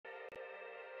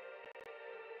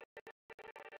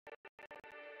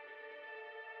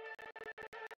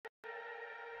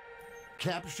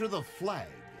Capture the flag.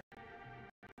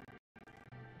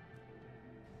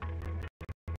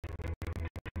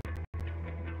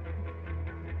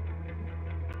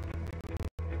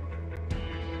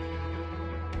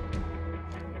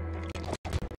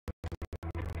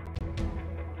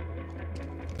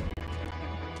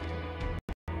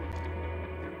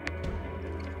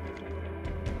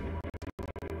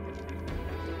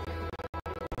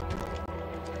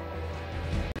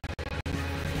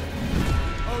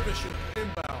 Overshield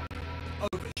inbound.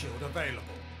 Overshield available.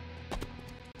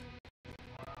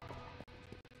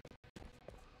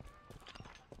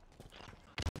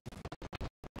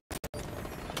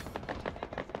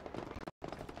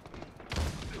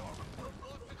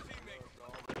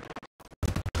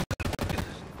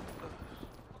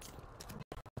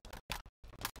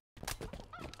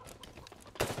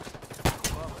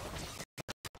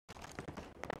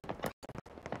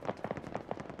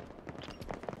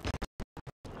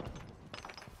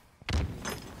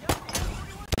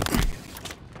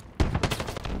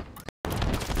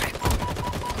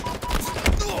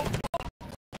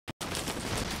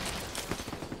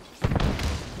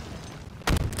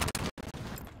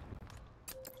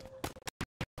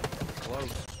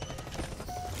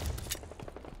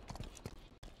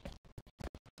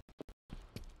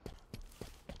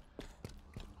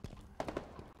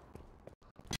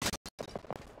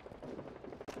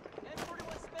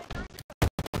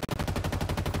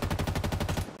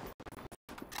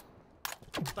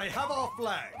 They have our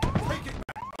flag. Take it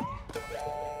back.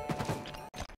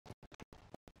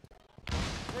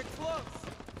 We're close.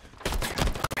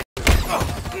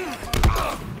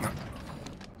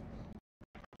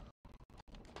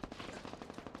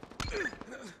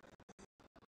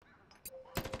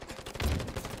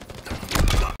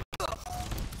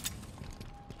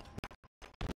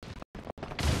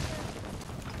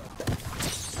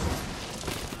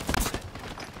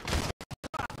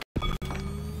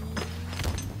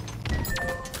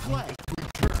 Flag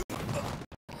returned.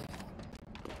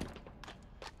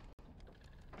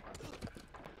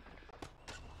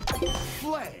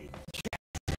 Flag.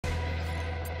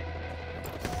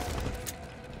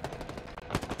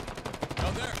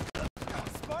 Down there.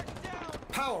 Spartan down.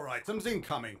 Power items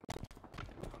incoming.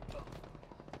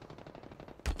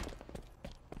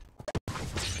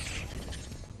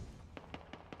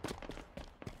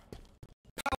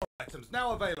 Power items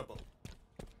now available.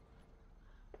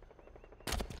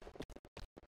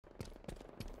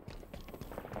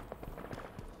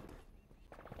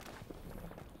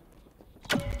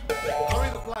 Hurry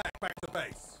the flag back to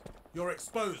base. You're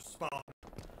exposed, Spartan.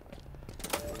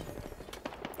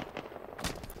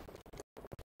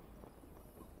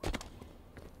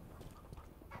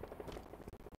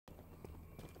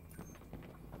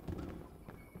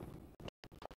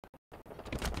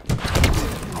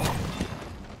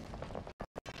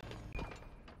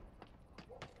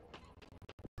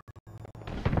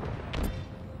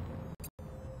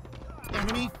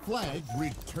 Enemy flag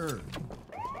returned.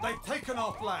 They've taken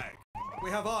our flag. We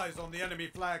have eyes on the enemy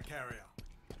flag carrier.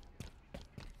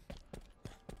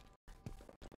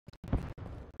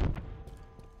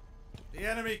 The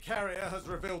enemy carrier has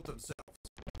revealed themselves.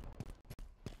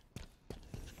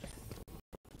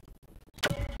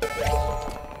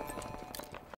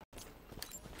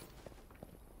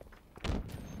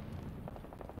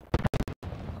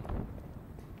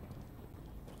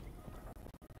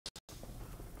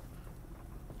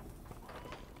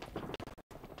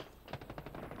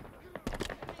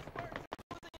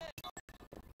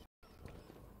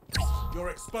 You're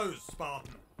exposed,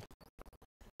 Spartan.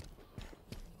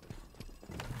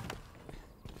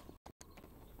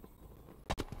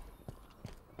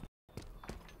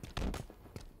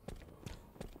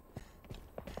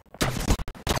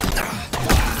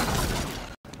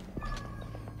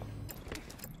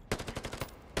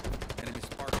 Enemy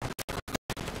Spartan.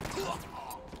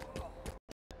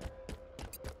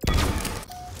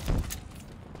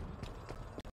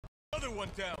 Another one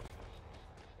down.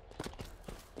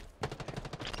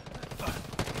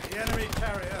 The enemy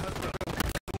carrier has revealed.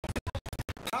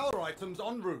 Power items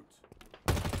en route.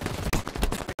 We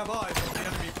have eyes on the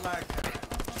enemy flag carrier.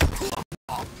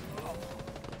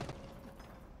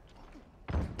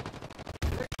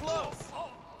 We're close.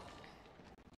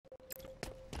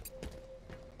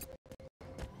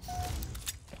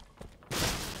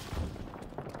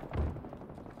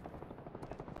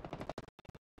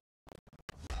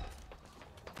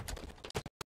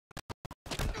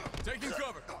 Taking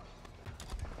cover.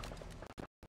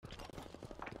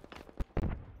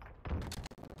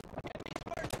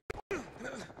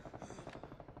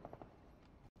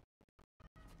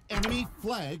 Enemy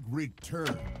flag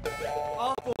returned.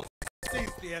 Our forces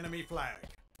the enemy flag.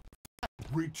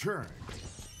 Returned.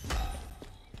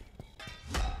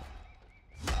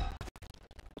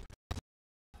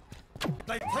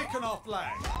 They've taken our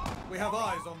flag. We have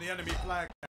eyes on the enemy flag.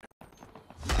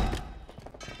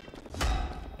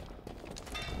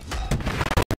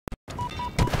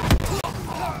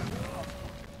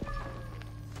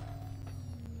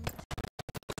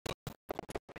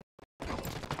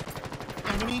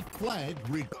 Enemy flag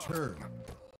returned.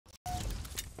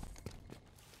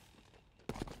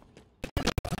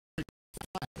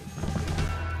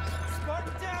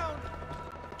 Spartan down!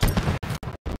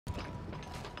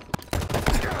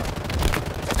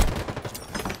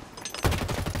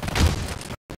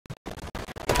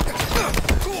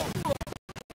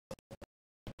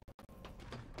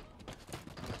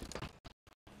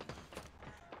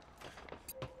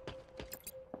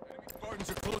 Spartans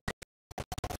are close.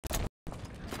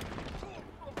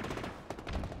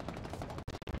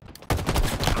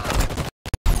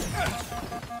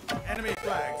 Enemy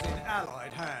flags in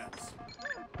Allied hands.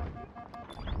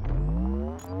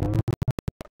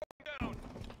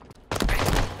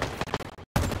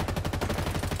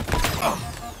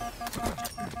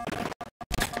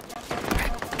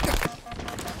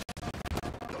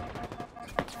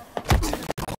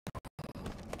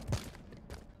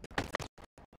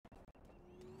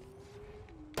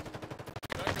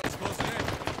 Backups closing in.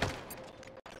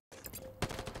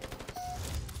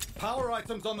 Power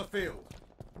items on the field.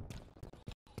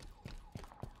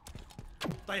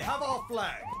 They have our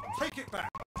flag. Take it back.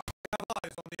 We have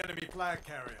eyes on the enemy flag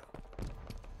carrier.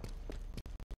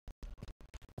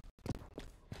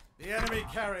 The enemy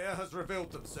carrier has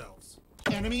revealed themselves.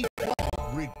 Enemy flag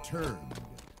returned.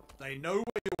 They know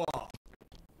where you are.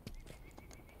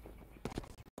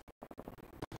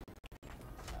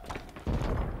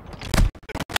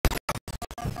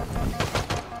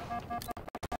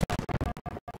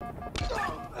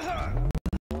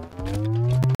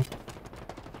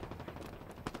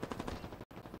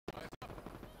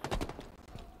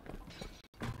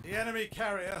 The enemy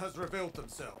carrier has revealed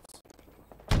themselves.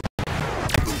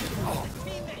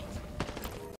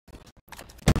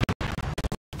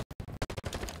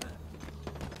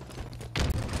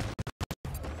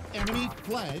 Enemy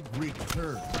flag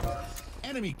returned.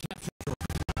 Enemy captured.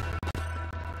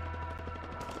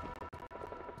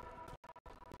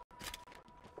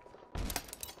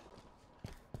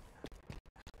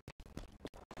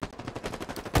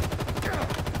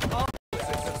 Our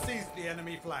forces have seized the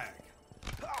enemy flag.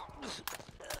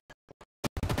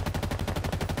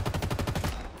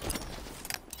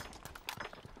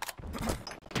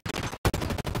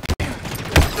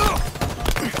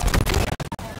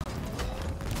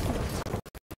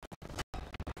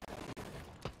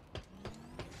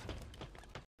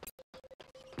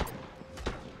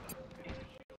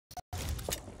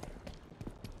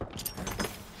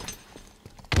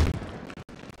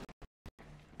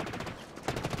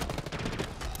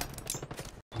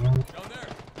 Down there.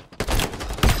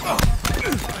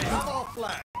 They have our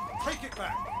flag. Take it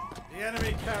back. The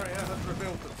enemy carrier has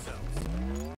revealed themselves.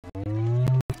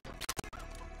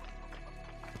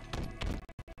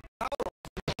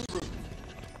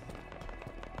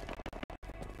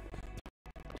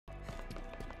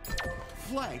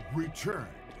 Flag returned.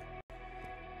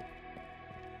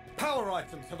 Power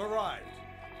items have arrived.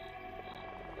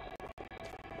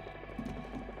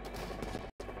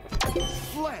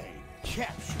 Flag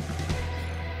captured.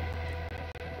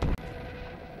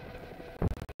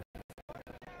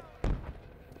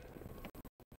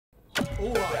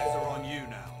 All eyes are on you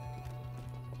now.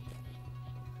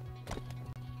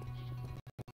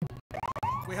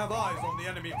 We have eyes on the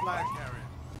enemy flag carrier.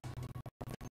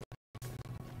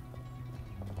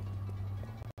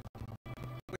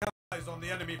 We have eyes on the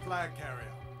enemy flag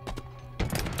carrier.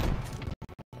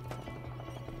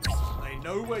 They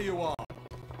know where you are.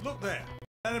 Look there.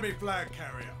 Enemy flag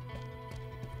carrier.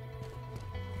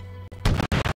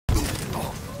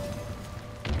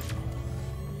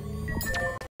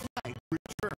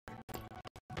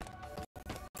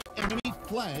 Enemy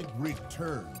flag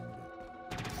returned.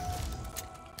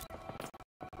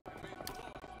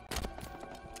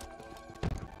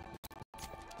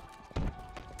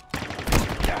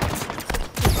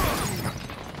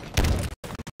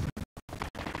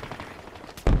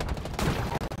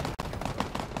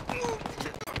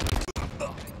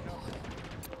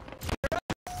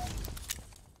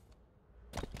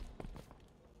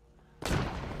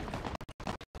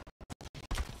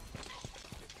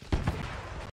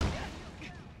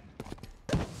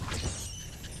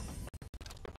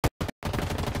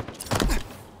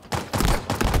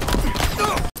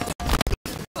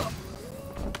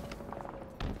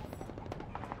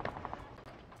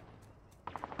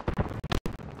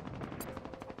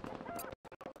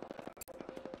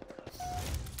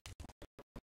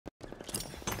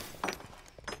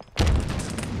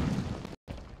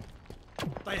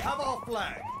 They have our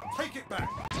flag. Take it back.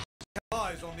 Have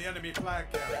eyes on the enemy flag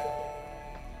carrier.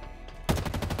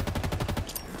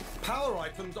 Power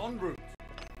items en route.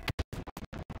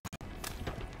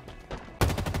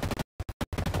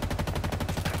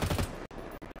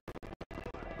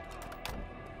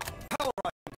 Power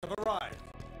items have arrived.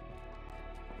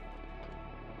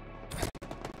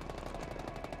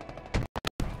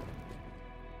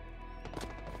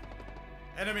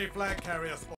 Enemy flag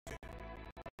carrier spotted.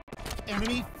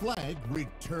 Enemy flag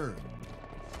returned.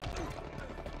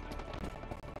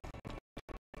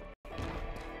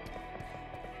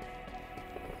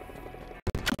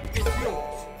 It's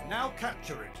yours. Now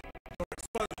capture it. You're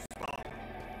exposed, Spartan.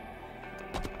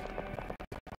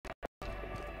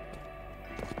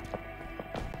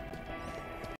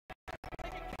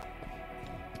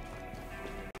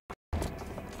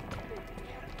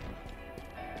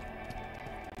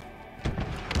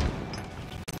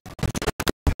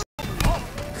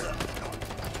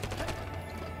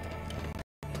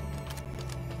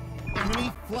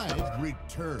 Enemy flag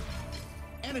returned.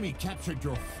 Enemy captured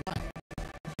your flag.